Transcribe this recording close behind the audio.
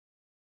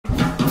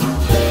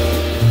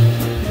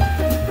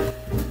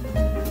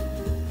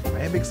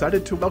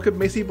excited to welcome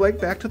Macy Blake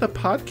back to the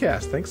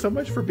podcast. Thanks so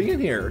much for being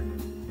here.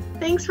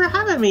 Thanks for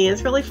having me.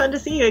 It's really fun to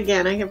see you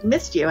again. I have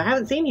missed you. I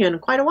haven't seen you in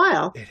quite a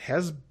while. It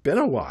has been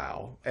a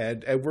while,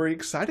 and we're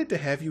excited to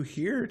have you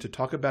here to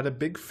talk about a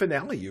big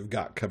finale you've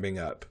got coming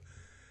up.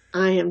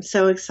 I am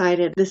so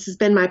excited. This has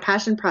been my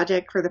passion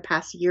project for the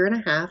past year and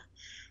a half.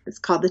 It's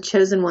called the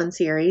Chosen One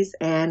series,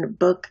 and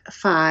book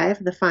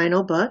 5, the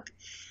final book,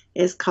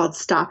 is called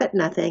Stop at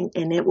Nothing,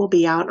 and it will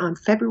be out on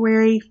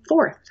February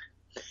 4th.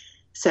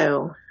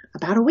 So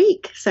about a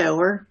week. So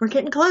we're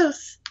getting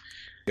close.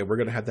 Yeah, we're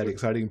going to have that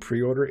exciting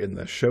pre-order in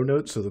the show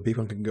notes so that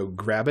people can go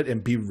grab it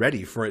and be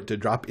ready for it to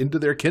drop into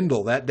their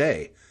Kindle that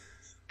day.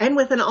 And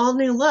with an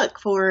all-new look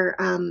for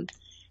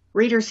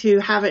readers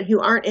who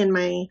aren't in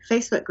my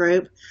Facebook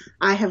group,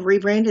 I have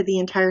rebranded the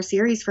entire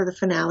series for the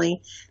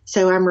finale.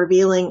 So I'm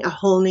revealing a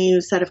whole new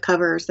set of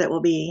covers that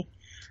will be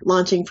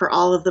launching for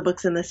all of the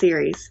books in the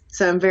series.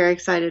 So I'm very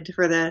excited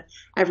for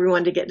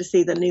everyone to get to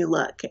see the new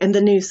look and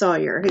the new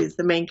Sawyer, who's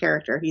the main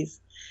character.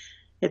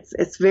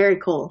 It's very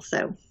cool.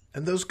 So.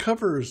 And those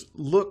covers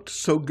looked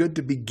so good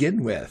to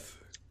begin with.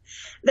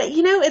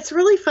 It's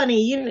really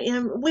funny.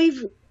 I'm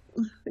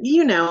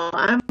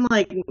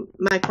like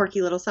my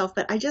quirky little self,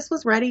 but I just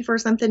was ready for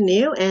something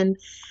new, and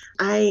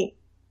I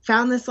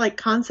found this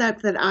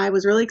concept that I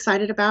was really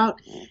excited about,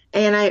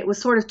 and I was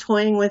sort of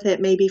toying with it,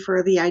 maybe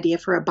for the idea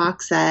for a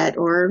box set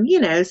or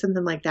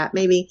something like that,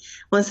 maybe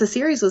once the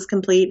series was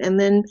complete. And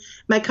then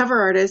my cover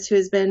artist, who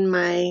has been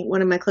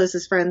one of my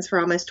closest friends for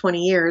almost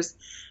 20 years,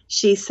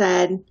 she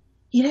said,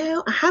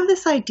 I have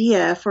this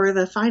idea for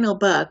the final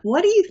book.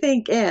 What do you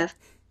think if?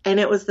 And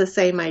it was the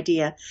same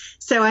idea.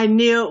 So I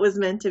knew it was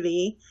meant to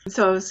be.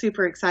 So I was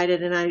super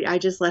excited, and I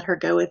just let her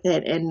go with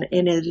it. And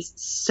it is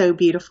so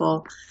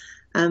beautiful.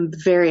 I'm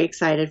very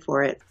excited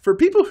for it. For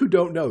people who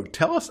don't know,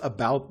 tell us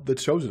about the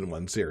Chosen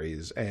One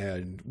series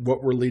and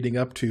what we're leading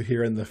up to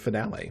here in the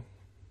finale.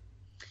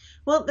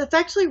 Well, that's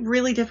actually a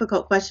really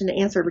difficult question to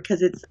answer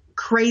because it's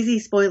crazy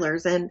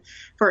spoilers. And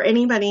for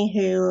anybody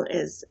who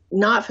is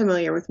not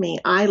familiar with me,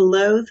 I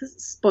loathe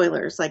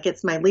spoilers.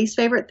 It's my least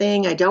favorite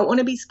thing. I don't want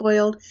to be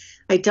spoiled.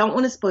 I don't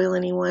want to spoil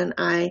anyone.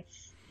 I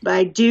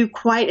do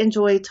quite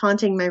enjoy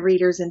taunting my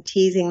readers and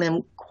teasing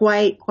them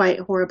quite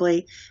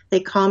horribly.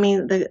 They call me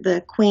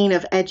the queen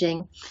of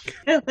edging.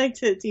 I like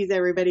to tease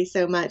everybody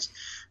so much.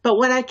 But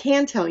what I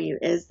can tell you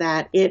is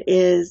that it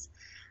is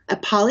a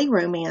poly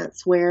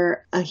romance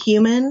where a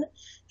human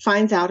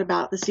finds out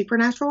about the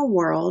supernatural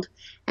world,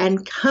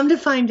 and come to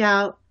find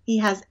out he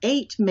has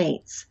 8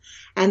 mates,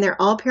 and they're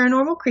all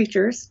paranormal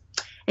creatures,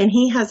 and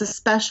he has a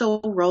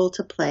special role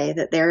to play,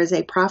 that there is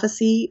a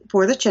prophecy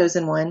for the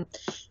Chosen One,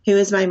 who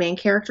is my main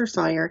character,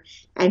 Sawyer,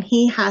 and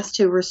he has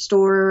to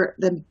restore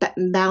the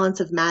balance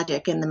of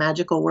magic in the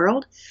magical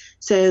world.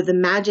 So the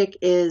magic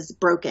is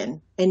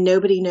broken, and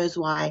nobody knows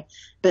why,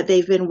 but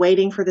they've been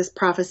waiting for this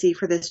prophecy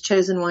for this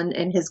Chosen One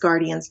and his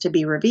guardians to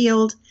be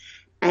revealed,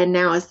 and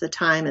now is the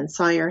time, and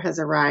Sawyer has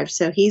arrived.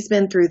 So he's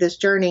been through this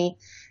journey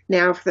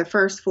now for the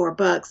first 4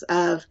 books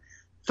of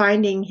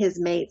finding his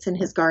mates and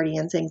his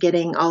guardians and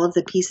getting all of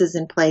the pieces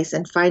in place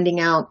and finding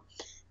out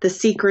the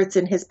secrets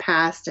in his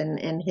past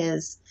and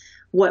his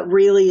what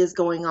really is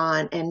going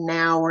on. And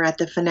now we're at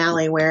the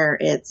finale where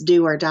it's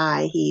do or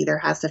die. He either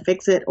has to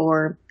fix it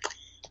or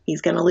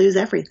he's going to lose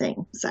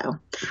everything. So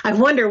I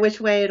wonder which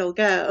way it'll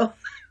go.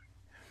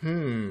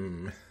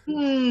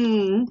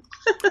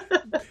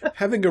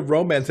 Having a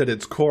romance at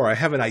its core, I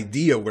have an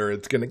idea where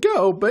it's going to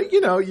go, but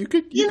you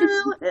could.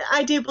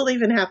 I do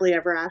believe in happily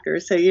ever after.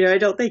 So, I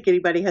don't think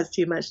anybody has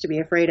too much to be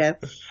afraid of,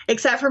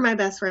 except for my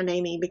best friend,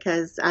 Amy,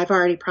 because I've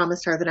already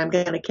promised her that I'm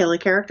going to kill a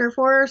character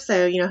for her.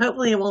 So,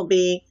 hopefully it won't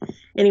be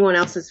anyone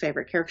else's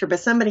favorite character, but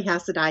somebody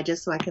has to die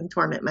just so I can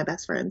torment my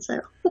best friend.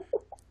 So.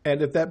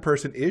 And if that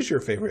person is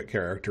your favorite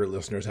character,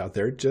 listeners out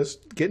there,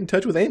 just get in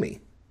touch with Amy.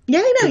 Yeah,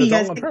 I know. You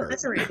guys get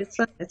commiserate.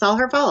 It's all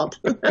her fault.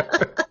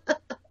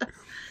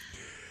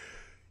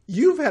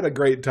 You've had a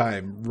great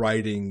time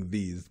writing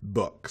these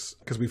books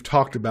because we've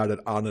talked about it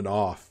on and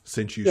off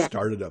since you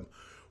started them.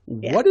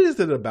 Yeah. What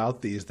is it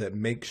about these that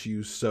makes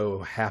you so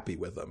happy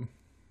with them?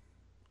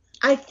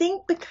 I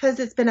think because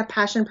it's been a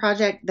passion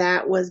project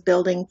that was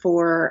building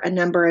for a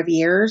number of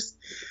years.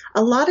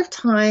 A lot of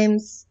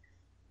times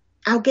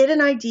I'll get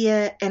an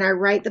idea and I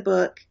write the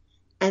book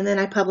and then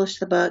I publish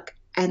the book.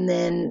 And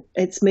then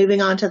it's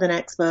moving on to the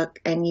next book,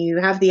 and you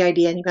have the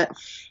idea,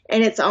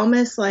 and it's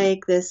almost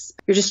like this,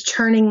 you're just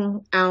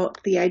churning out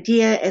the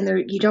idea,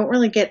 and you don't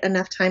really get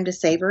enough time to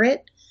savor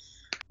it.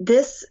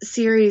 This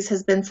series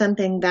has been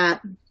something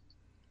that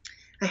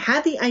I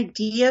had the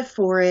idea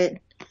for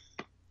it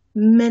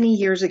many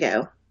years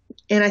ago,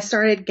 and I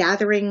started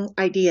gathering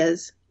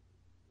ideas,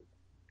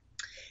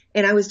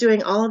 and I was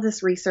doing all of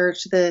this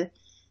research. I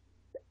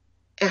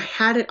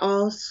had it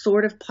all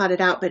sort of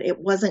plotted out, but it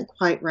wasn't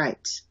quite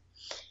right.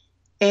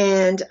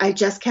 And I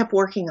just kept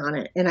working on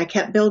it, and I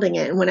kept building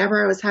it. And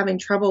whenever I was having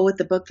trouble with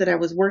the book that I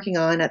was working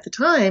on at the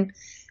time,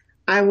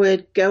 I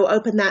would go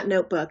open that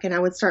notebook and I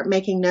would start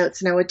making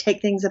notes and I would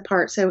take things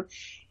apart. So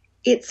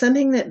it's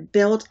something that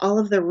built all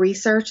of the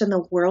research and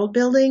the world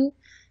building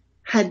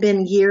had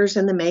been years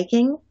in the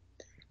making.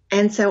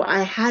 And so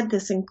I had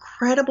this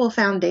incredible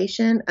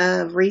foundation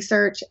of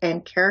research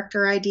and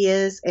character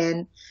ideas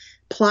and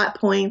plot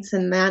points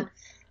and that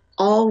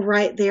all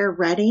right there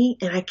ready.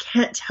 And I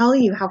can't tell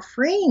you how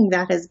freeing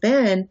that has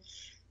been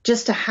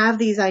just to have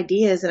these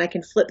ideas. And I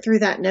can flip through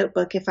that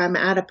notebook if I'm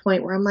at a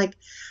point where I'm like,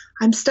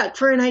 I'm stuck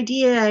for an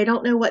idea. I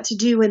don't know what to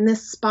do in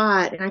this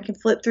spot. And I can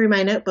flip through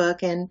my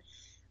notebook and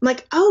I'm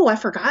like, oh, I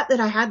forgot that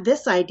I had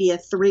this idea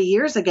 3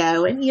 years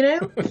ago. And,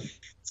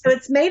 so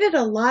it's made it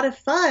a lot of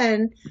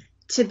fun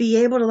to be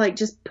able to like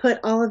just put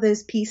all of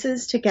those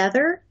pieces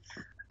together.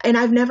 And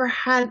I've never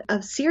had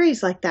a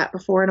series like that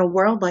before, in a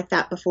world like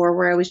that before,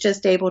 where I was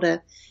just able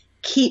to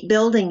keep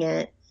building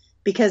it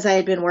because I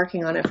had been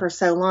working on it for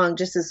so long,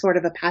 just as sort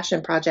of a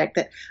passion project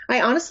that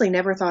I honestly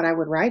never thought I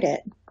would write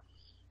it.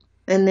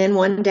 And then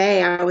one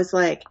day I was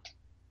like,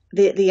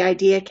 the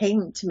idea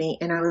came to me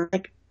and I was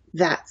like,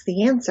 that's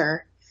the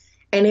answer.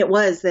 And it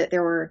was that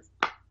there were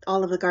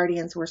all of the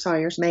Guardians were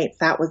Sawyer's mates.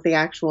 That was the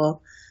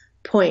actual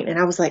point. And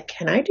I was like,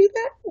 can I do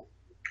that?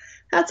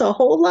 That's a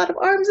whole lot of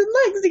arms and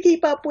legs to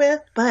keep up with.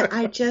 But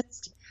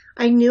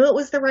I knew it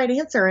was the right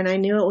answer and I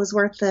knew it was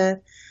worth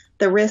the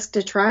risk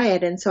to try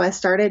it. And so I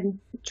started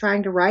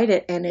trying to write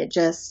it and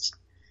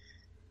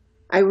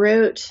I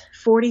wrote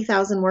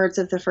 40,000 words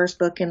of the first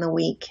book in a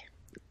week.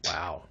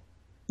 Wow.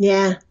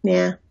 Yeah.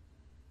 Yeah.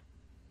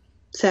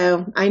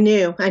 So I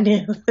knew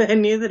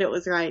that it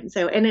was right. And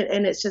so,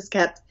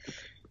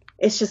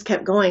 it's just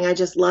kept going. I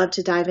just love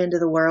to dive into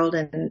the world,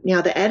 and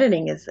the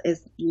editing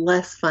is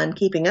less fun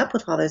keeping up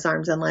with all those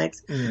arms and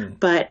legs,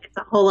 but it's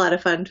a whole lot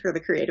of fun for the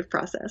creative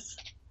process.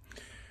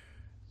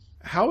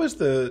 How has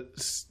the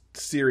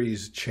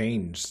series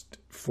changed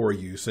for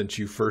you since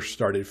you first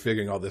started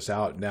figuring all this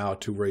out now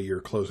to where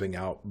you're closing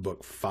out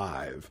book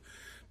 5?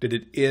 Did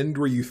it end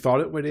where you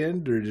thought it would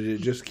end, or did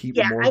it just keep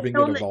morphing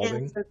and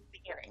evolving?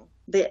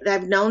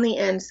 I've known the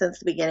end since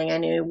the beginning. I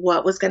knew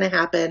what was going to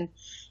happen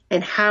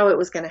and how it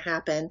was going to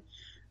happen.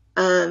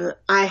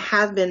 I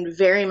have been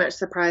very much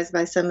surprised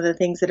by some of the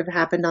things that have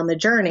happened on the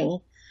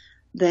journey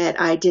that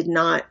I did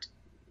not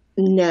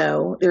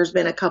know. There's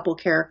been a couple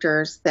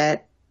characters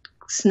that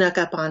snuck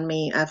up on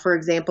me. For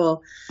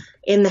example,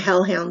 in the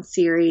Hellhound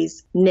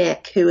series,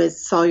 Nick, who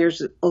is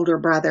Sawyer's older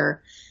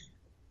brother,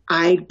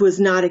 I was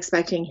not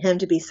expecting him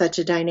to be such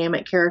a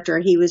dynamic character.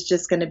 He was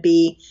just going to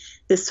be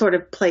this sort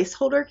of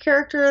placeholder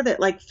character that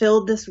like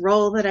filled this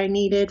role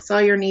that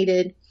Sawyer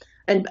needed,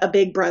 and a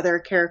big brother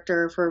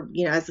character for,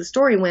 as the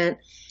story went.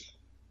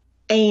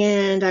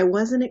 And I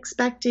wasn't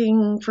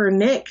expecting for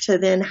Nick to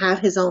then have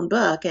his own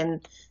book.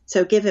 And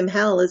so Give Him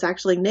Hell is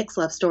actually Nick's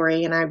love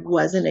story. And I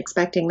wasn't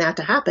expecting that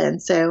to happen.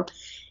 So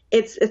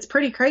it's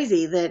pretty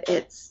crazy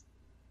that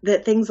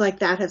things like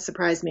that have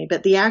surprised me.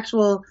 But the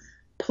actual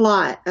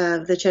plot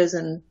of the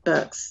Chosen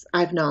books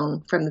I've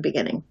known from the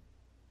beginning.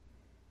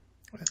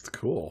 That's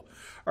cool.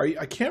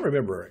 I can't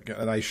remember,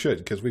 and I should,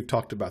 because we've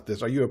talked about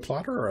this. Are you a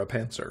plotter or a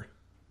pantser?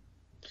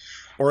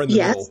 Or in the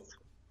middle? Yes,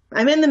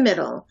 I'm in the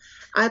middle.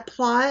 I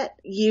plot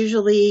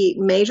usually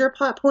major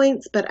plot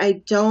points, but I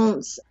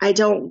don't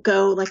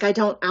go, I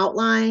don't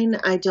outline.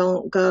 I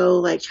don't go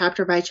like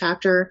chapter by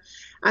chapter.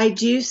 I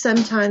do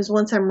sometimes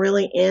once I'm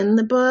really in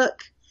the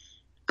book,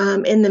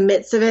 in the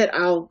midst of it,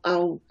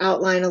 I'll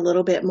outline a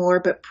little bit more,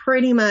 but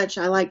pretty much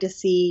I like to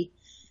see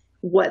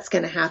what's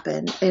going to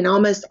happen. And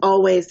almost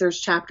always there's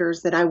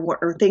chapters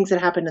or things that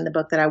happened in the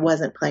book that I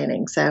wasn't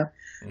planning. So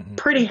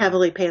pretty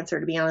heavily pantser,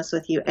 to be honest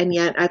with you. And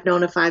yet I've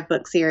known a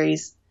 5-book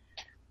series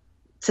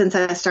since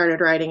I started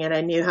writing it.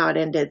 I knew how it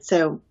ended.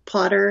 So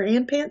plotter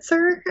and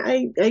pantser,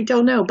 I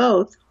don't know,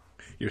 both.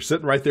 You're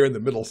sitting right there in the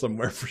middle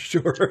somewhere for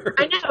sure.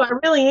 I know, I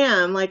really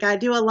am. I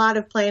do a lot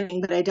of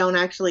planning, but I don't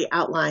actually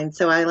outline.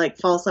 So I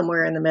fall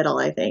somewhere in the middle,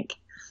 I think.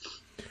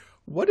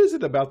 What is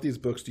it about these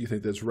books, do you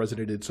think, that's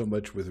resonated so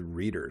much with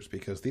readers?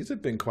 Because these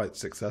have been quite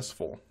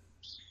successful.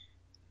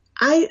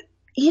 I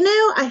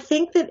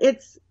think that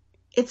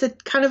it's a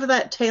kind of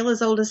that tale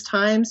as old as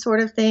time sort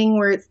of thing,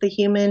 where it's the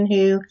human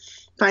who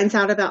finds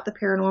out about the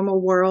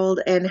paranormal world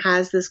and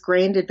has this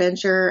grand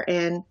adventure.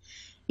 And,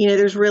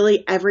 there's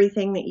really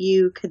everything that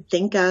you could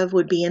think of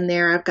would be in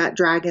there. I've got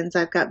dragons,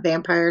 I've got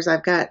vampires,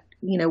 I've got,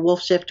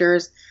 wolf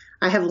shifters,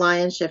 I have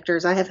lion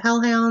shifters, I have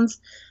hellhounds,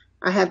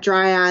 I have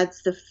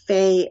dryads, the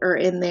fae are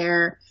in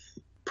there.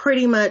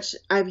 Pretty much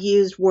I've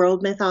used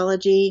world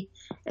mythology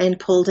and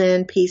pulled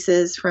in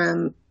pieces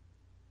from,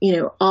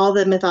 all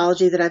the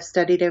mythology that I've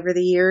studied over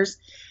the years,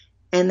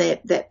 and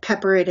that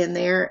pepper it in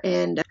there.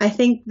 And I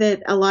think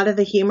that a lot of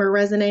the humor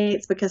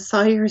resonates because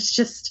Sawyer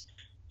is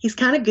he's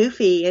kind of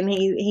goofy and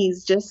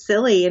he's just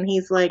silly. And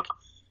he's like,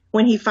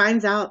 when he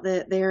finds out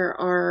that there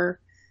are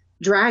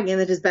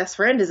that his best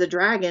friend is a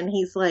dragon,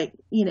 he's like,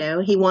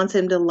 he wants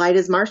him to light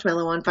his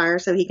marshmallow on fire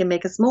so he can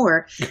make a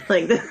s'more.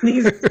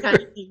 These kind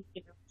of,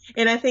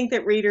 and I think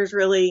that readers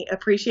really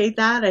appreciate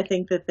that. I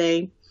think that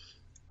they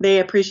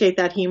appreciate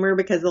that humor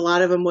because a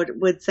lot of them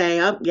would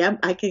say, oh, yeah,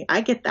 I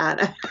get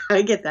that.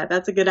 I get that.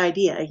 That's a good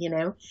idea,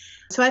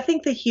 So I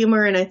think the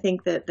humor, and I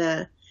think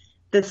that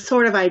the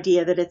sort of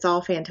idea that it's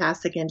all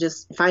fantastic and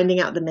just finding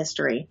out the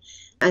mystery.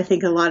 I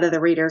think a lot of the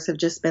readers have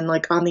just been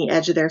like on the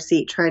edge of their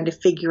seat trying to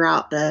figure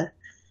out the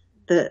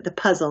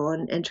puzzle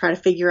and try to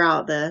figure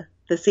out the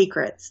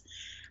secrets.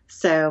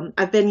 So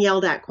I've been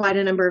yelled at quite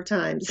a number of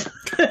times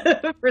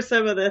for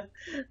some of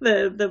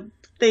the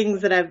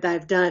things that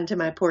I've done to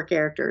my poor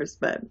characters,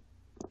 but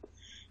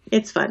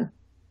it's fun.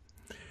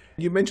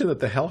 You mentioned that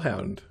the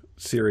Hellhound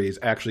series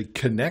actually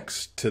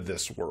connects to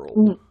this world.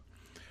 Mm-hmm.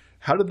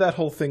 How did that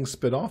whole thing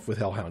spin off with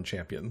Hellhound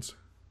Champions?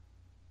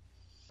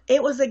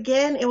 It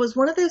was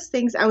one of those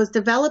things I was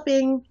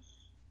developing.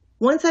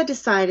 Once I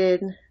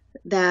decided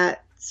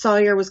that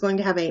Sawyer was going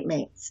to have 8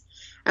 mates,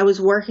 I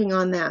was working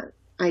on that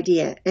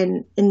idea.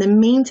 And in the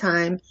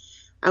meantime,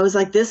 I was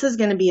like, this is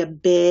going to be a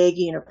big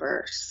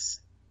universe.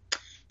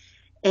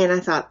 And I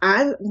thought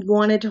I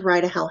wanted to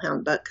write a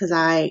Hellhound book because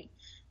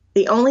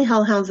the only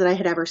Hellhounds that I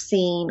had ever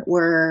seen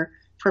were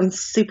from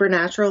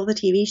Supernatural, the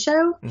TV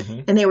show,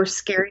 mm-hmm. and they were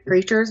scary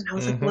creatures. And I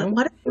was mm-hmm. like,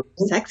 what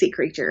are sexy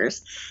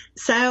creatures?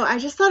 So I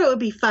just thought it would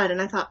be fun. And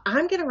I thought,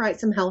 I'm going to write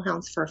some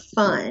Hellhounds for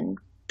fun.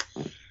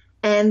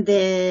 And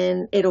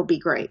then it'll be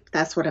great.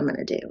 That's what I'm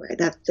going to do.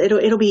 Right?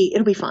 It'll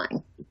be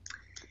fine.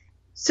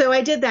 So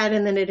I did that.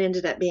 And then it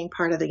ended up being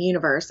part of the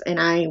universe. And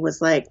I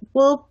was like,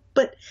 well,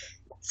 but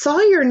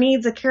Sawyer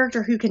needs a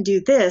character who can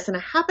do this. And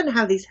I happen to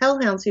have these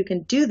Hellhounds who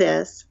can do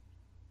this.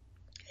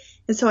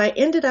 And so I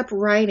ended up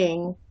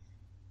writing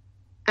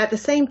at the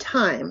same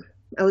time.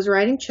 I was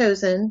writing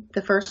Chosen,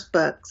 the first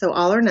book, so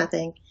All or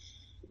Nothing.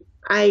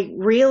 I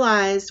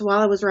realized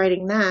while I was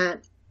writing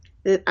that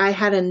I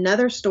had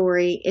another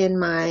story in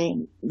my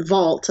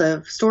vault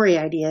of story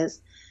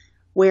ideas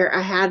where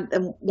I had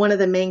one of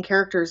the main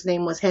characters'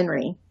 name was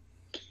Henry.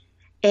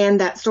 And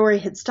that story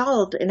had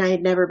stalled and I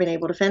had never been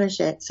able to finish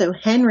it. So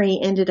Henry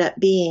ended up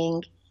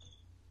being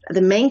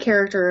the main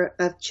character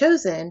of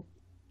Chosen.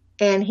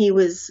 And he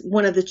was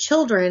one of the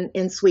children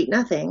in Sweet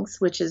Nothings,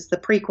 which is the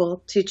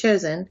prequel to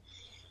Chosen.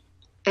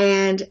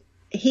 And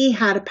he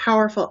had a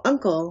powerful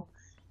uncle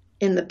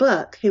in the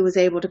book who was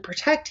able to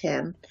protect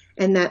him.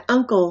 And that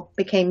uncle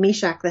became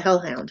Meshach the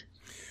Hellhound.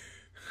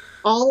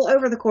 All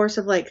over the course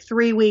of like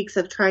 3 weeks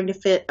of trying to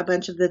fit a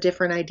bunch of the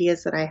different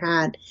ideas that I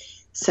had.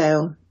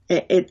 So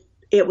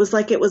it was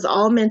like it was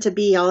all meant to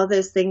be. All of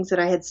those things that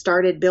I had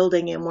started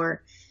building and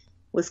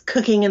was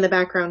cooking in the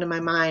background of my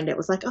mind. It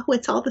was like, oh,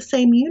 it's all the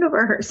same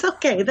universe.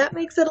 Okay, that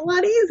makes it a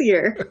lot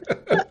easier.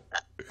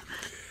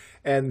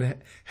 And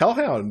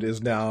Hellhound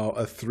is now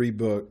a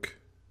 3-book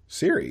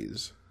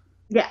series.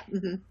 Yeah.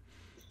 Mm-hmm.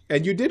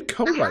 And you did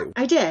co-write.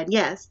 I did,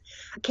 yes.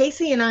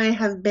 Casey and I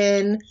have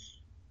been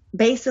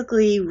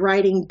basically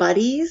writing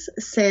buddies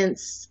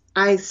since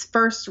I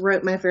first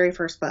wrote my very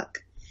first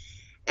book.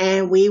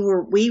 And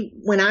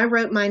when I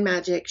wrote Mind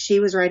Magic, she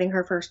was writing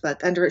her first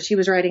book she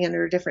was writing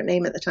under a different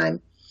name at the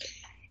time.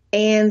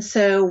 And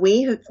so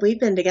we've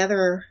been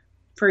together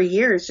for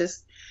years.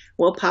 Just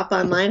we'll pop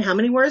online. How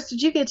many words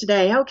did you get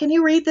today? Oh, can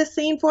you read this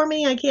scene for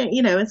me? I can't,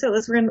 and so it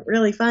was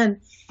really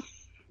fun.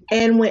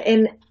 And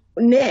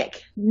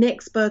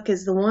Nick's book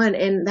is the one,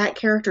 and that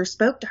character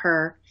spoke to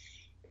her.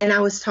 And I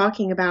was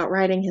talking about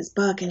writing his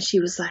book, and she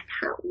was like,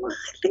 I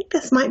think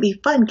this might be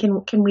fun.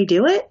 Can we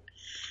do it?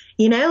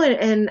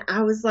 And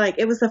I was like,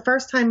 it was the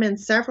first time in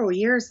several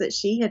years that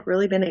she had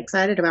really been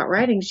excited about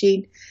writing.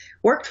 She'd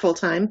worked full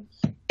time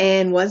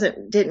and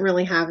didn't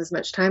really have as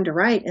much time to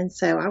write. And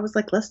so I was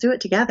like, let's do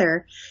it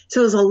together.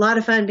 So it was a lot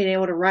of fun being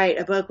able to write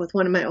a book with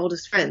one of my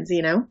oldest friends,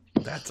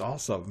 That's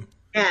awesome.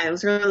 Yeah, it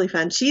was really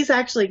fun. She's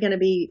actually going to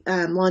be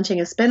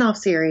launching a spinoff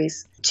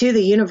series to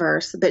the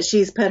universe, but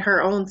she's put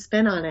her own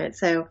spin on it.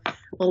 So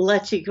we'll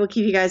keep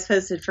you guys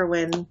posted for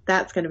when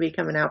that's going to be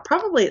coming out,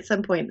 probably at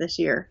some point this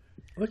year.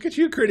 Look at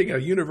you creating a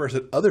universe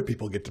that other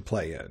people get to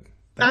play in.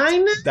 I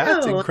know.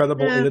 That's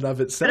incredible in and of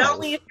itself. But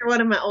only if you're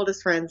one of my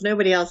oldest friends.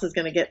 Nobody else is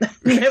going to get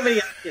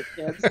nobody else gets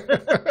kids.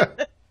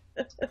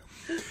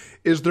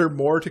 Is there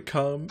more to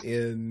come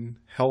in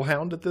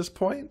Hellhound at this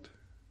point?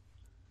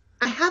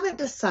 I haven't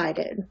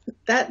decided.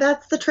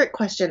 That's the trick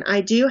question.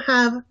 I do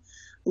have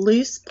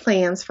loose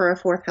plans for a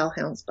 4th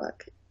Hellhounds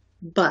book,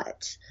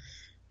 but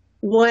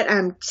what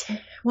I'm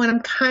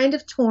kind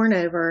of torn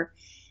over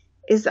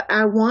is that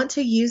I want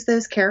to use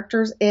those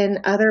characters in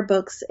other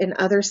books and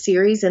other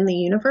series in the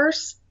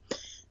universe.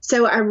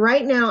 So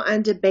right now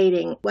I'm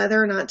debating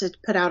whether or not to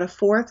put out a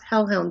 4th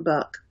Hellhound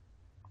book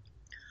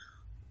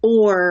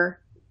or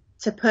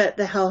to put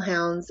the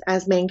Hellhounds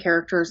as main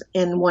characters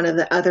in one of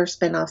the other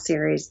spinoff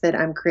series that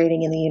I'm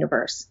creating in the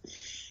universe.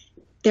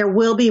 There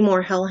will be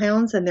more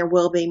Hellhounds and there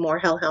will be more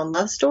Hellhound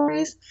love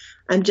stories.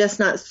 I'm just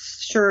not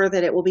sure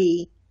that it will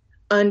be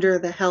under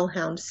the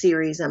Hellhound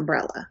series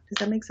umbrella. Does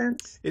that make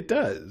sense? It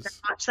does.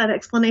 Watch that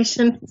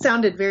explanation. It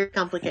sounded very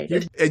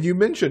complicated. And you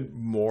mentioned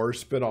more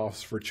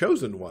spinoffs for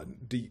Chosen One.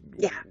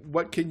 Yeah.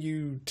 What can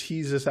you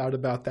tease us out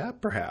about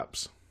that,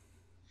 perhaps?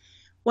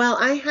 Well,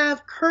 I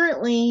have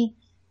currently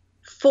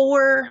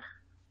 4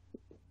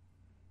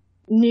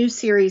 new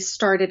series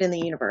started in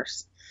the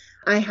universe.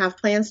 I have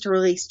plans to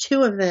release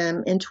 2 of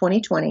them in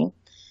 2020.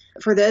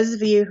 For those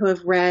of you who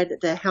have read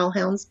the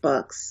Hellhounds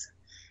books,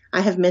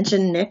 I have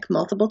mentioned Nick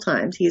multiple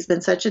times. He's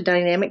been such a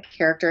dynamic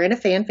character and a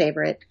fan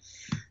favorite.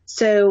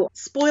 So,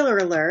 spoiler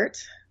alert,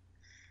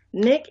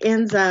 Nick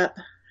ends up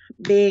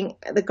being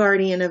the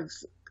guardian of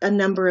a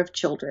number of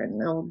children.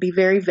 I'll be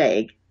very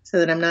vague so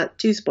that I'm not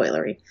too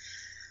spoilery.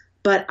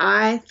 But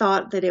I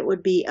thought that it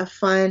would be a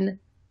fun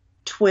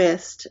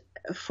twist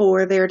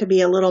for there to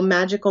be a little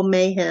magical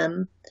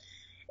mayhem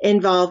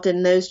involved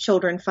in those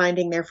children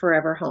finding their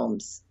forever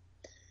homes.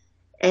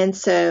 And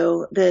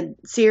so the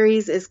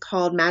series is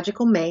called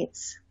Magical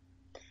Mates,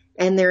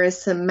 and there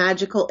is some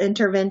magical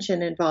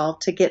intervention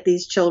involved to get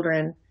these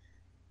children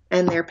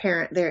and their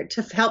parent there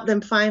to help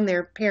them find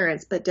their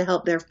parents, but to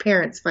help their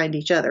parents find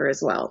each other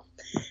as well.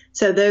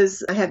 So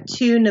I have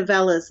 2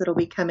 novellas that'll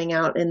be coming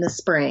out in the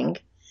spring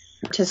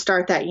to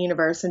start that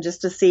universe, and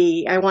just to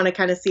see, I want to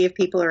kind of see if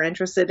people are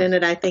interested in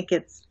it. I think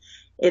it's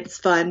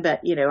fun,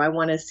 but I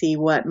want to see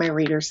what my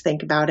readers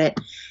think about it.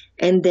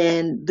 And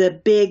then the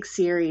big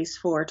series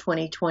for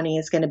 2020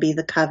 is going to be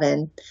The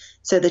Coven.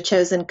 So The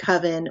Chosen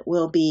Coven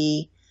will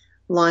be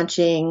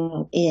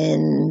launching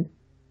in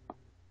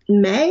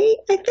May,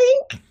 I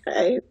think.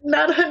 I'm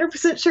not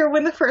 100% sure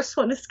when the first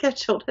one is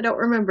scheduled. I don't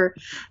remember.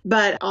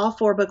 But all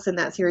 4 books in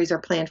that series are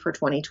planned for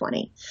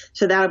 2020.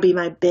 So that'll be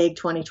my big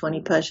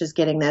 2020 push, is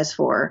getting those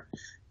 4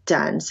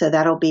 done. So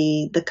that'll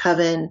be The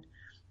Coven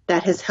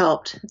that has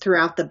helped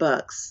throughout the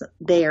books.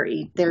 They're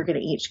going to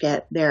each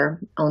get their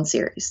own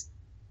series.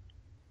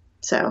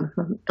 So,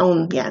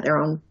 their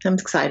own. I'm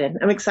excited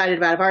about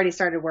it. I've already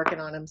started working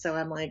on them. So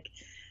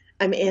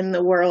I'm in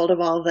the world of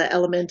all the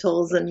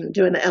elementals and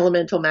doing the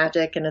elemental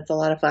magic, and it's a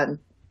lot of fun.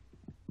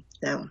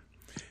 Now,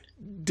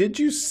 did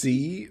you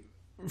see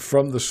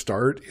from the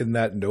start in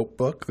that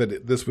notebook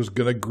that this was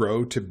going to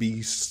grow to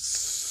be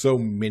so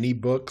many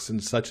books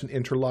in such an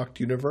interlocked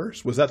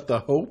universe? Was that the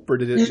hope, or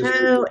did it just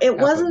No, it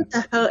happen? wasn't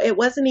the hope. It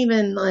wasn't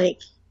even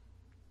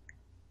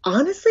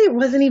honestly, it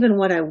wasn't even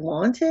what I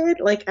wanted.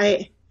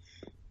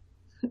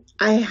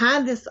 I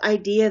had this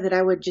idea that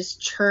I would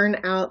just churn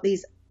out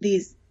these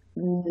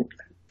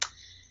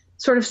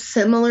sort of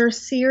similar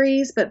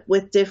series, but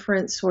with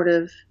different sort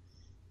of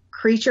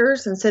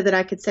creatures, and so that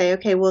I could say,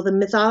 okay, well, the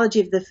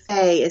mythology of the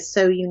Fae is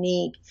so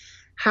unique.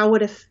 How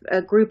would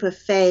a group of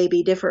Fae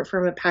be different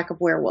from a pack of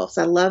werewolves?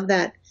 I love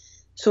that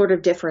sort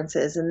of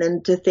differences. And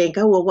then to think,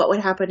 oh, well, what would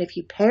happen if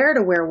you paired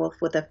a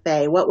werewolf with a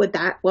Fae? What would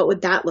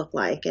that look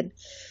like? And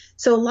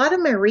so a lot of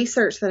my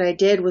research that I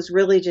did was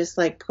really just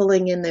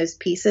pulling in those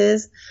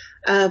pieces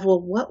of, well,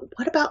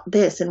 what about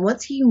this, and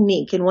what's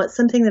unique, and what's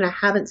something that I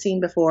haven't seen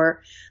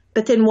before.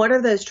 But then what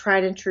are those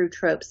tried and true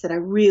tropes that I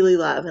really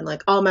love?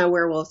 And all my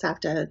werewolves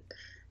have to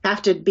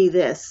be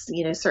this,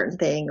 certain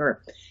thing,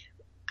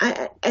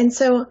 and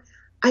so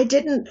I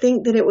didn't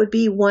think that it would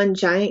be one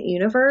giant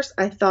universe.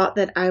 I thought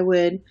that I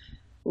would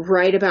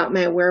write about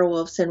my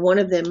werewolves, and one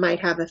of them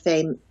might have a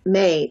Fae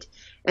mate,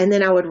 and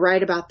then I would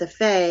write about the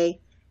Fae.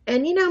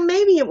 And,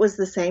 maybe it was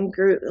the same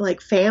group,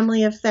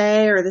 family of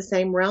Fae, or the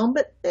same realm,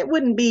 but it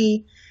wouldn't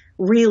be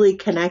really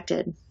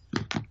connected.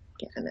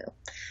 Yeah, I know.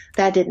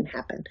 That didn't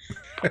happen.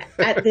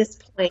 At this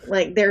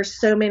point, there's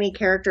so many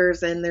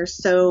characters, and there's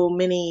so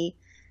many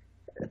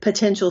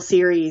potential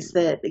series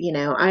that,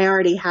 I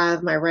already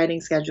have my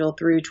writing schedule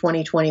through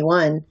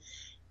 2021,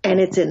 and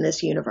it's in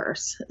this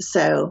universe.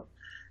 So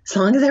as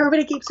long as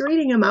everybody keeps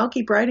reading them, I'll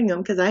keep writing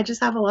them, because I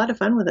just have a lot of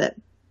fun with it.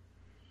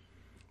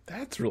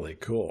 That's really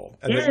cool.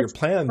 And that your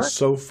plan's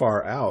so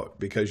far out,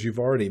 because you've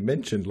already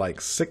mentioned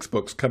 6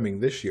 books coming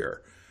this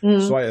year.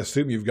 Mm-hmm. So I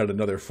assume you've got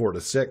another 4 to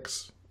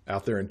 6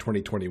 out there in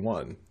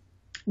 2021.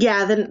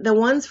 Yeah, the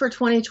ones for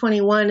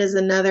 2021 is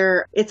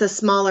it's a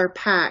smaller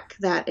pack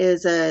that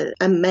is a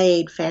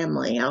maid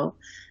family.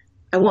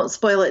 I won't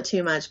spoil it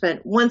too much,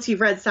 but once you've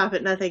read Stop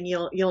at Nothing,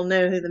 you'll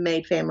know who the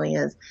maid family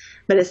is.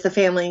 But it's the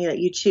family that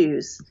you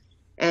choose.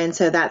 And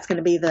so that's going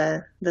to be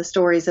the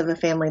stories of a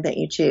family that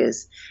you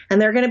choose. And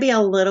they're going to be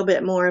a little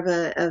bit more of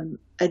a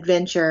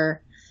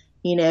adventure.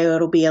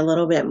 It'll be a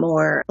little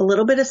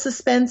bit of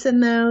suspense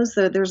in those.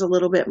 So there's a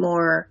little bit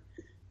more,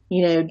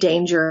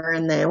 danger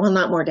in there. Well,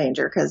 not more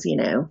danger, because,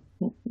 the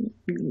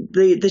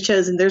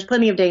Chosen, there's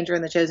plenty of danger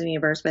in the Chosen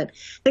universe, but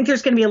I think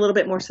there's going to be a little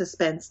bit more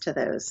suspense to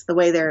those, the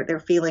way they're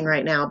feeling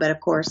right now. But of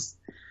course,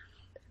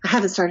 I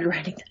haven't started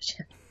writing those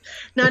yet.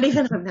 Not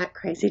even I'm that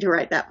crazy to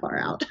write that far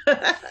out.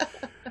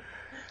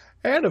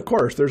 And of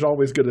course, there's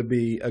always going to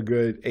be a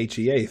good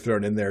HEA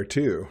thrown in there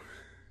too.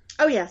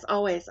 Oh yes,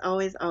 always,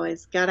 always,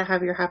 always. Got to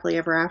have your happily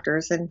ever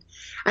afters. And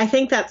I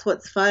think that's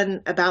what's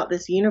fun about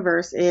this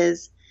universe,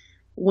 is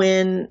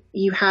when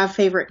you have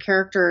favorite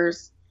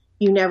characters,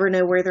 you never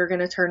know where they're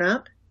going to turn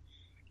up.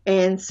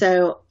 And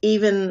so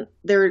even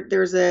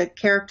there's a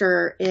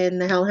character in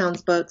the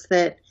Hellhounds books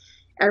that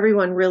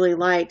everyone really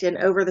liked. And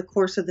over the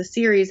course of the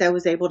series, I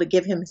was able to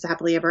give him his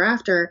happily ever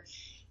after.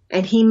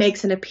 And he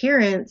makes an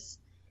appearance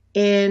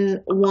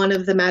in one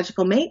of the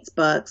Magical Mates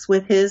books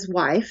with his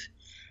wife.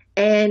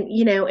 And,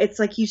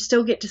 it's you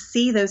still get to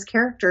see those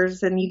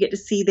characters, and you get to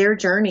see their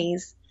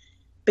journeys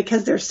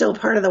because they're still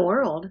part of the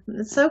world.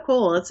 It's so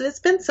cool. It's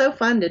been so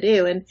fun to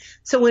do. And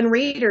so when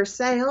readers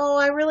say, "Oh,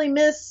 I really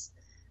miss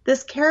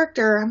this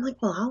character," I'm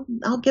like, "Well,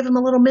 I'll give him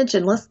a little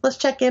mention. Let's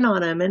check in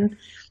on him." And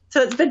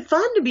so it's been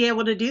fun to be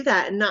able to do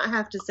that and not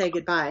have to say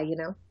goodbye, you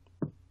know.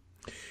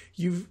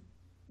 You've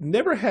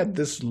never had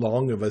this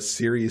long of a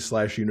series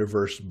 /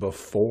 universe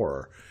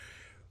before,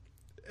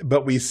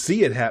 but we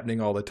see it happening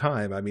all the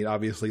time. I mean,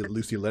 obviously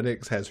Lucy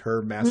Lennox has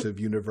her massive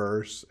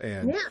universe,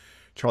 and Yeah.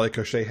 Charlie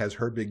Cochet has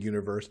her big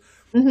universe.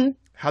 Mm-hmm.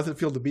 How's it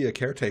feel to be a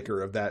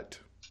caretaker of that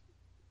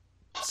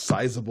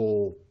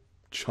sizable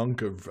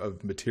chunk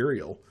of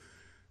material?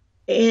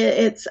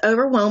 It's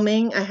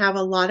overwhelming. I have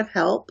a lot of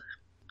help.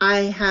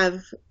 I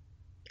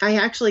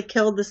actually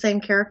killed the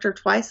same character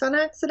twice on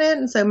accident,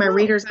 and so my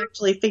readers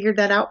actually figured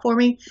that out for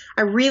me.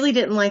 I really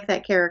didn't like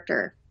that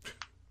character,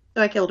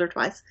 so I killed her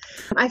twice.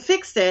 I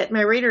fixed it.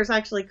 My readers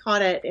actually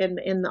caught it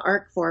in the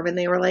arc form, and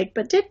they were like,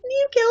 "But didn't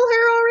you kill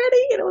her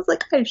already?" And I was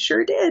like, "I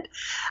sure did."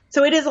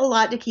 So it is a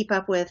lot to keep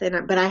up with,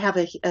 but I have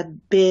a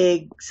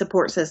big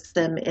support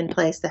system in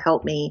place to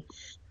help me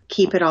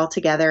keep it all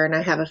together, and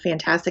I have a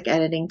fantastic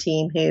editing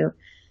team who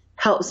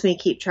helps me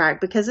keep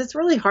track, because it's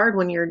really hard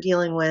when you're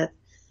dealing with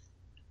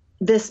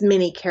this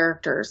many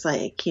characters,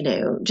 like, you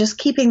know, just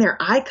keeping their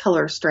eye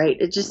color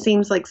straight. It just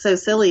seems like so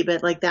silly,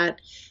 but like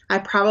that, I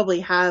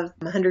probably have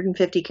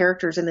 150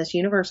 characters in this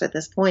universe at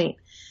this point,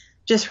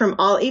 just from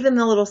even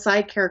the little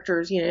side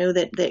characters, you know,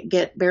 that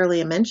get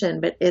barely a mention,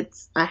 but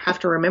I have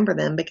to remember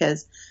them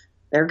because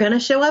they're going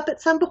to show up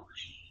at some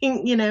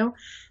point, you know?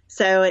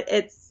 So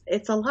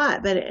it's a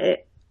lot,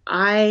 but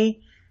I'm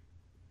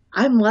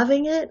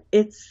loving it.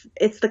 I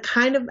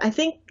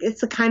think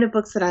it's the kind of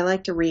books that I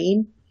like to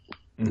read.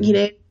 Mm-hmm. You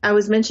know, I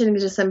was mentioning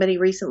to somebody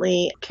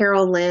recently,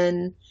 Carol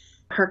Lynn,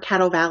 her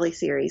Cattle Valley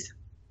series.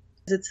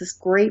 It's this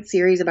great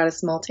series about a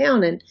small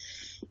town, and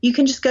you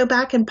can just go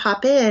back and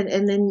pop in,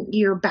 and then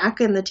you're back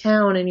in the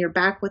town and you're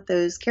back with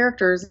those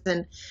characters.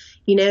 And,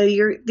 you know,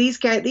 these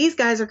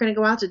guys are going to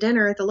go out to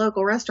dinner at the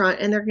local restaurant,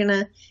 and they're going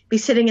to be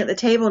sitting at the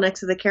table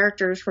next to the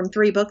characters from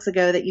 3 books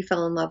ago that you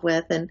fell in love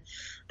with. And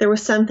there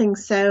was something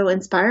so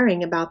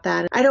inspiring about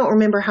that. I don't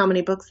remember how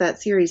many books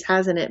that series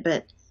has in it,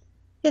 but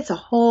it's a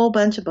whole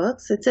bunch of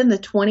books. It's in the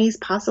 20s,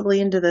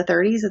 possibly into the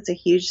 30s. It's a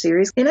huge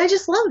series. And I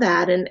just love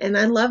that. And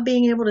I love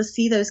being able to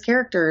see those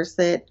characters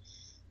that,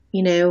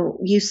 you know,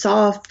 you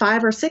saw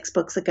 5 or 6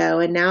 books ago,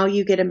 and now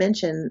you get a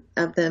mention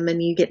of them,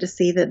 and you get to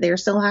see that they're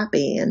still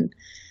happy. And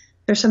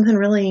there's something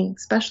really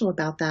special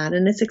about that.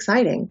 And it's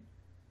exciting.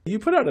 You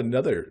put out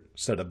another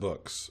set of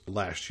books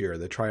last year,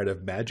 The Triad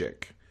of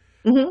Magic.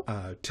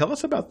 Mm-hmm. Tell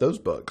us about those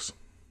books.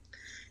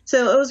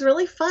 So it was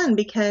really fun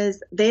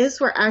because these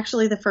were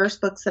actually the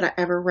first books that I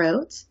ever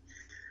wrote.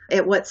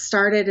 What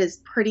started as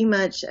pretty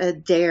much a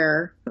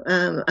dare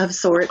of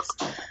sorts.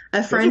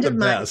 A friend of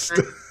mine,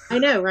 I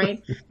know,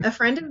 right? A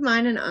friend of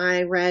mine and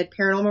I read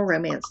paranormal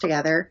romance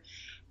together,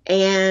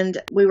 and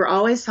we were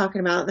always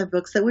talking about the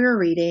books that we were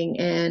reading.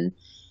 And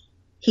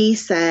he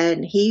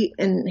said he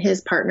and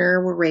his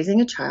partner were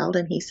raising a child,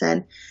 and he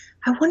said,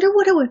 "I wonder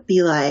what it would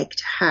be like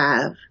to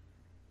have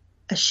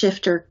a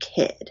shifter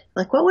kid.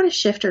 Like, what would a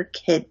shifter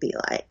kid be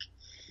like?"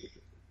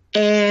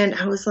 And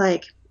I was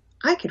like,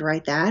 I could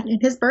write that.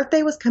 And his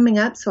birthday was coming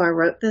up, so I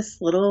wrote this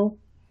little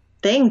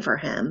thing for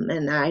him,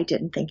 and I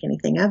didn't think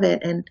anything of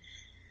it. And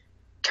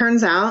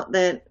turns out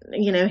that,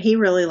 you know, he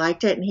really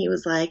liked it, and he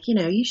was like, you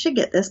know, you should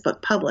get this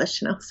book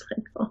published. And I was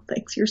like, oh,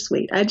 thanks, you're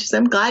sweet.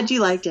 I'm glad you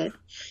liked it.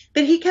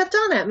 But he kept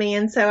on at me,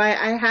 and so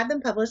I had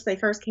them published. They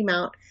first came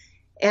out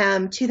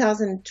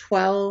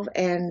 2012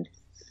 and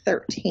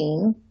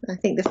 13. I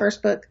think the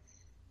first book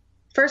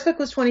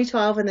was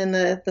 2012, and then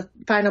the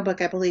final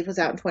book, I believe, was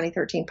out in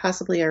 2013,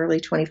 possibly early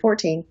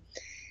 2014.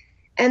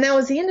 And that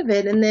was the end of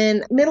it. And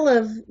then middle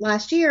of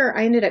last year,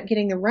 I ended up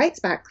getting the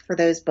rights back for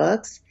those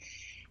books.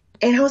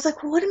 And I was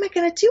like, well, what am I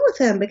going to do with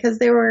them? Because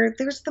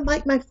there's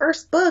like my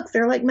first books.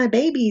 They're like my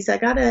babies. I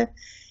got to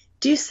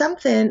do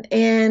something.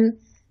 And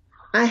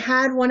I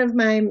had one of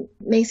my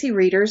Macy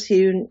readers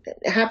who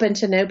happened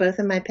to know both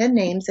of my pen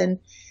names, and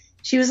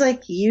she was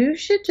like, you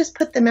should just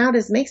put them out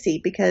as Macy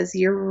because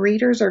your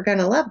readers are going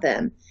to love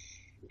them.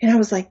 And I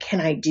was like,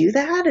 can I do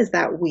that? Is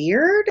that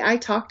weird? I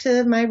talked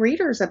to my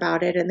readers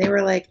about it, and they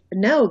were like,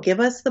 no, give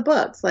us the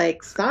books.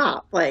 Like,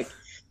 stop. Like,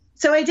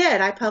 so I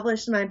did. I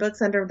published my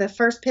books under the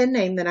first pen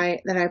name that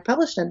I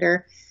published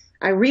under.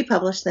 I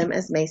republished them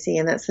as Macy,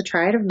 and that's The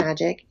Triad of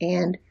Magic.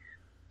 And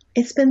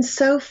it's been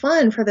so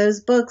fun for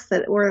those books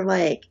that were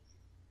like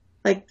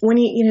when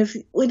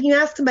you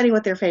ask somebody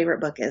what their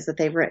favorite book is that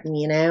they've written,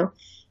 you know,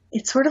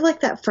 it's sort of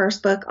like that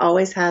first book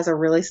always has a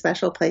really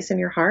special place in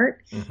your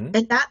heart. Mm-hmm.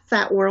 And that's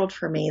that world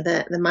for me,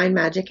 the mind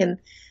magic. And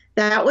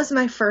that was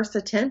my first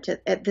attempt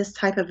at this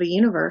type of a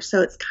universe.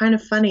 So it's kind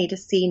of funny to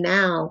see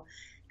now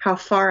how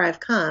far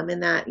I've come in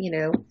that,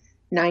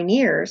 9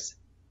 years,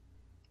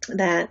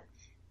 that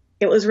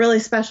it was really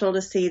special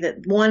to see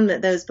that, one,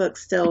 that those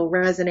books still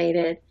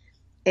resonated,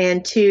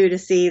 and two, to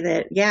see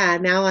that, yeah,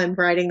 now I'm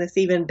writing this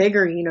even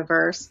bigger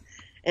universe.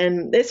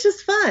 And it's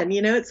just fun.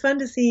 It's fun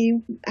to see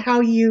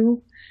how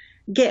you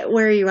get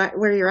where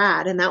you're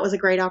at. And that was a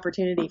great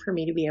opportunity for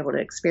me to be able to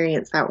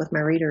experience that with my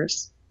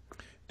readers.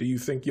 Do you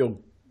think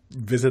you'll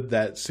visit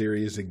that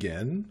series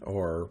again,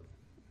 or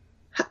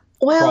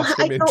well, cross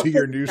them into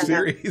your new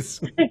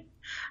series?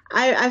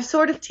 I've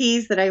sort of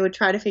teased that I would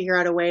try to figure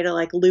out a way to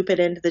like loop it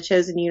into the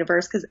Chosen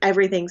universe, because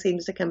everything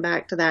seems to come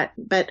back to that.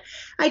 But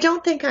I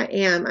don't think I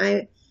am.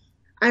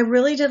 I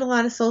really did a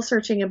lot of soul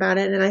searching about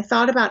it, and I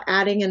thought about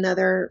adding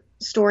another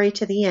story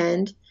to the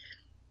end.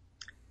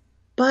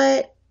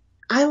 But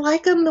I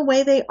like them the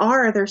way they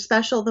are. They're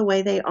special the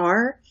way they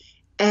are,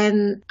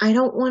 and I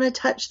don't want to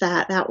touch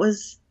that.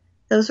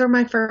 Those were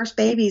my first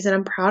babies, and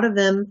I'm proud of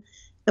them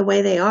the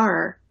way they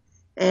are.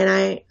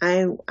 And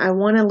I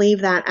want to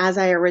leave that as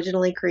I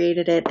originally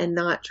created it and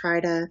not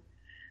try to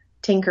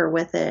tinker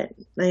with it.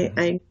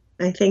 I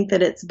think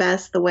that it's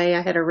best the way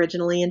I had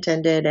originally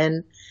intended.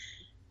 And,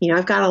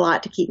 I've got a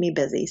lot to keep me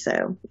busy.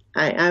 So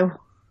but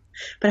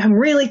I'm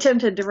really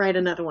tempted to write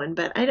another one,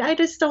 but I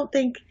just don't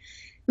think,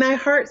 my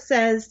heart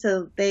says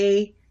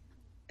they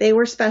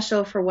were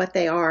special for what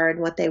they are and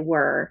what they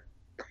were.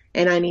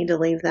 And I need to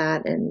leave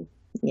that and,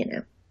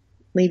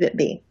 leave it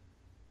be.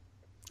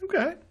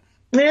 Okay.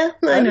 Yeah,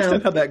 I know.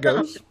 Understand how that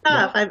goes. It's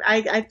tough.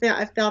 Yeah.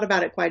 I've thought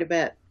about it quite a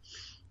bit.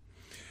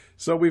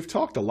 So we've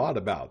talked a lot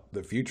about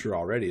the future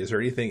already. Is there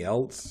anything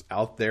else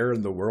out there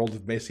in the world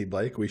of Macy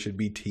Blake we should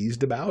be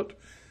teased about?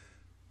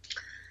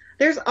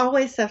 There's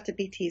always stuff to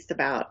be teased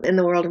about in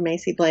the world of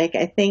Macy Blake.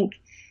 I think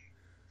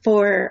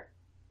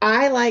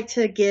I like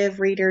to give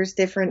readers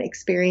different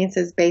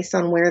experiences based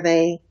on where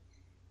they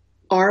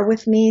are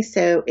with me.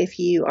 So if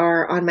you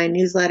are on my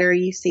newsletter,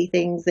 you see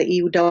things that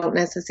you don't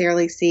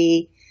necessarily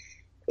see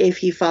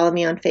if you follow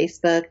me on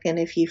Facebook. And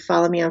if you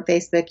follow me on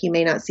Facebook, you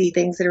may not see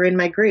things that are in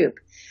my group.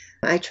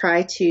 I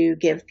try to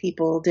give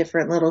people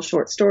different little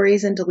short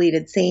stories and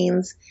deleted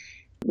scenes,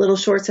 little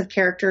shorts of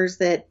characters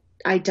that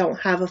I don't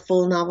have a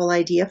full novel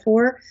idea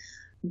for,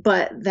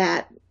 but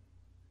that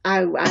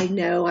I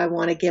know I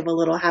want to give a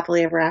little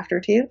happily ever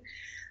after to.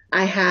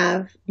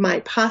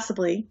 Might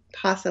possibly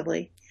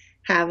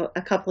have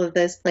a couple of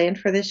those planned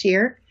for this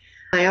year.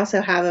 I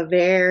also have a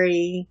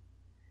very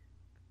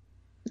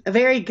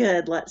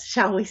good,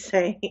 shall we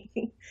say,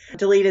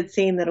 deleted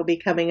scene that'll be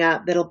coming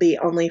up that'll be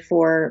only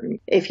for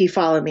if you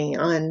follow me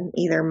on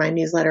either my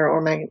newsletter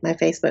or my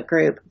Facebook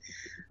group.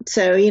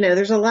 So,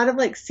 there's a lot of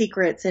like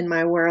secrets in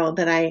my world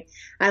that I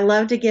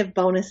love to give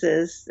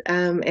bonuses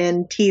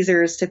and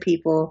teasers to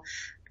people.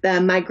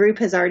 My group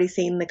has already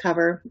seen the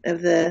cover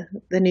of the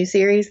new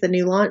series, the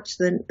new launch,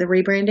 the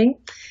rebranding.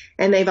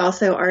 And they've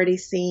also already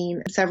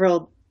seen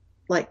several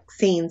like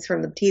scenes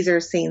from the teaser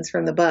scenes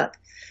from the book.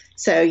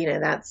 So,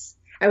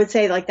 I would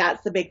say like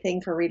that's the big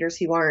thing for readers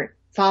who aren't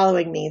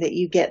following me, that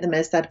you get the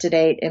most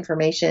up-to-date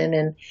information.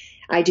 And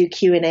I do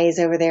Q&As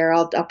over there.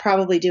 I'll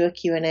probably do a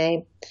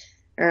Q&A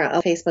or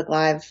a Facebook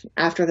Live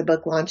after the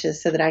book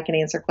launches so that I can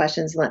answer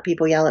questions and let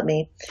people yell at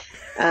me.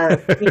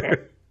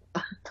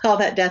 All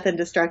that death and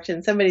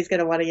destruction. Somebody's going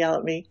to want to yell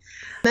at me.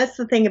 That's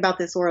the thing about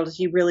this world, is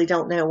you really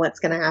don't know what's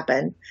going to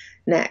happen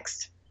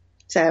next.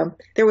 So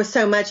there was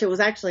so much. It was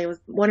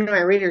one of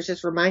my readers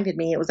just reminded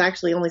me it was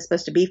actually only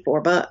supposed to be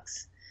 4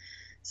 books.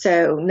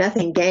 So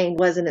Nothing Gained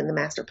wasn't in the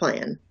master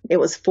plan. It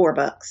was 4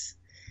 books.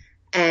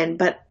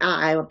 But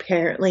I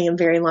apparently am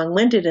very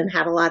long-winded and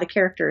had a lot of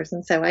characters.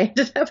 And so I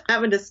ended up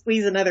having to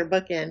squeeze another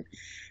book in.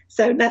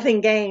 So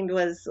Nothing Gained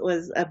was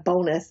a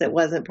bonus that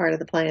wasn't part of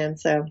the plan.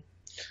 So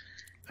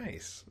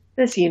nice.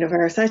 This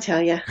universe, I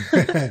tell you.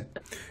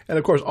 And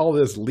of course, all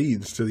this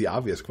leads to the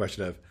obvious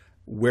question of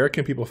where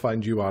can people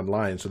find you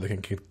online so they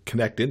can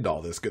connect into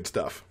all this good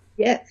stuff?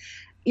 Yeah.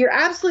 Your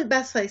absolute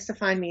best place to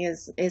find me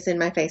is in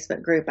my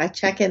Facebook group. I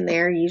check in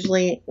there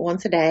usually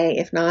once a day,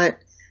 if not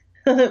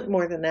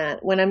more than that.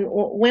 When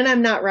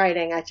I'm not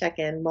writing, I check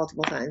in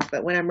multiple times,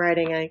 but when I'm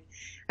writing,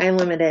 I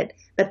limit it.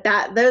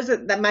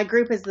 But my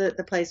group is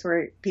the place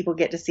where people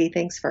get to see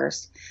things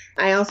first.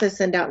 I also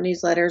send out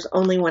newsletters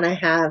only when I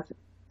have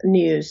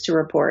news to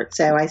report.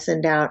 So I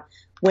send out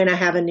when I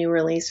have a new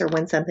release or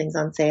when something's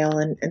on sale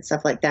and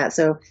stuff like that.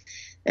 So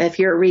if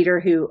you're a reader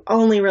who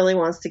only really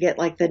wants to get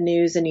like the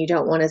news and you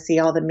don't want to see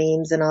all the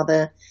memes and all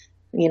the,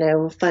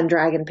 fun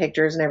dragon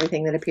pictures and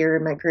everything that appear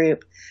in my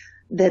group,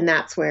 then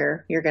that's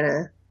where you're going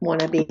to want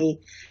to be.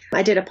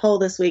 I did a poll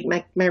this week.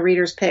 My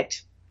readers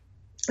picked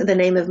the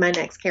name of my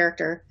next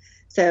character.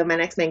 So my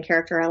next main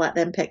character, I let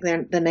them pick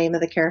the name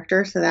of the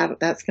character. So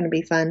that's going to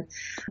be fun.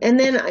 And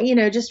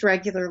then, just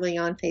regularly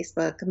on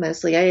Facebook,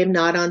 mostly. I am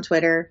not on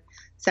Twitter.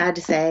 Sad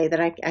to say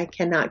that I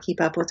cannot keep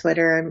up with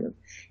Twitter.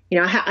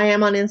 I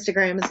am on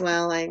Instagram as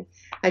well.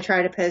 I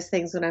try to post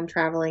things when I'm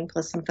traveling,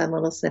 plus some fun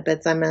little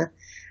snippets.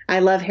 I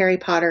love Harry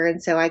Potter.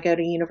 And so I go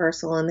to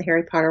Universal and the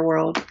Harry Potter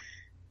world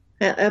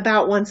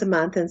about once a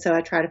month. And so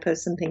I try to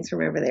post some things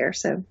from over there.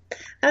 So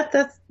that's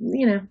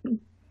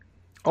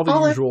all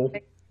the usual.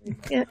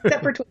 Yeah,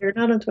 except for Twitter,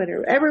 not on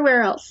Twitter.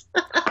 Everywhere else.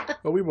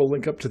 Well, we will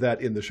link up to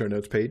that in the show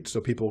notes page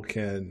so people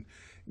can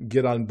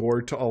get on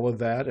board to all of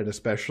that, and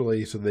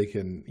especially so they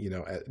can,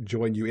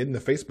 join you in the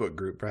Facebook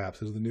group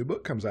perhaps as the new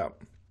book comes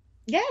out.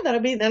 Yeah, that'll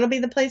be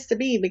the place to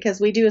be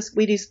because we do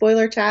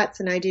spoiler chats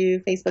and I do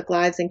Facebook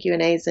Lives and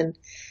Q&As, and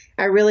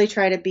I really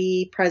try to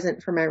be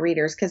present for my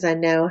readers because I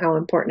know how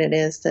important it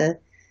is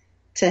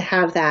to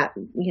have that,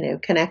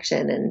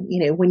 connection.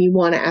 And, when you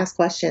want to ask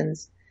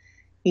questions,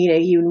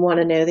 you want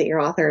to know that your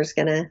author is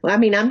going to, well, I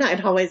mean, I'm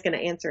not always going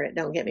to answer it.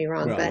 Don't get me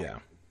wrong, Well, but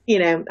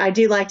yeah. I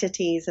do like to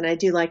tease and I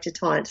do like to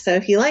taunt. So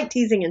if you like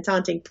teasing and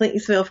taunting,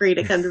 please feel free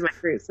to come to my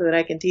group so that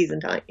I can tease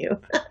and taunt you.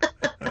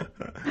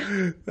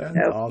 That's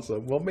So,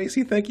 awesome. Well,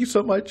 Macy, thank you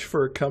so much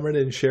for coming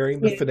and sharing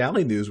the yeah.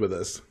 finale news with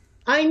us.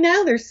 I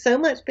know there's so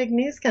much big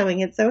news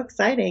coming. It's so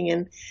exciting.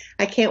 And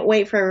I can't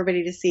wait for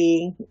everybody to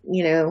see,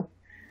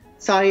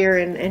 Sawyer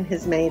and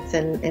his mates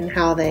and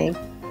how they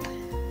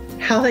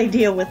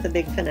deal with the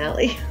big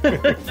finale.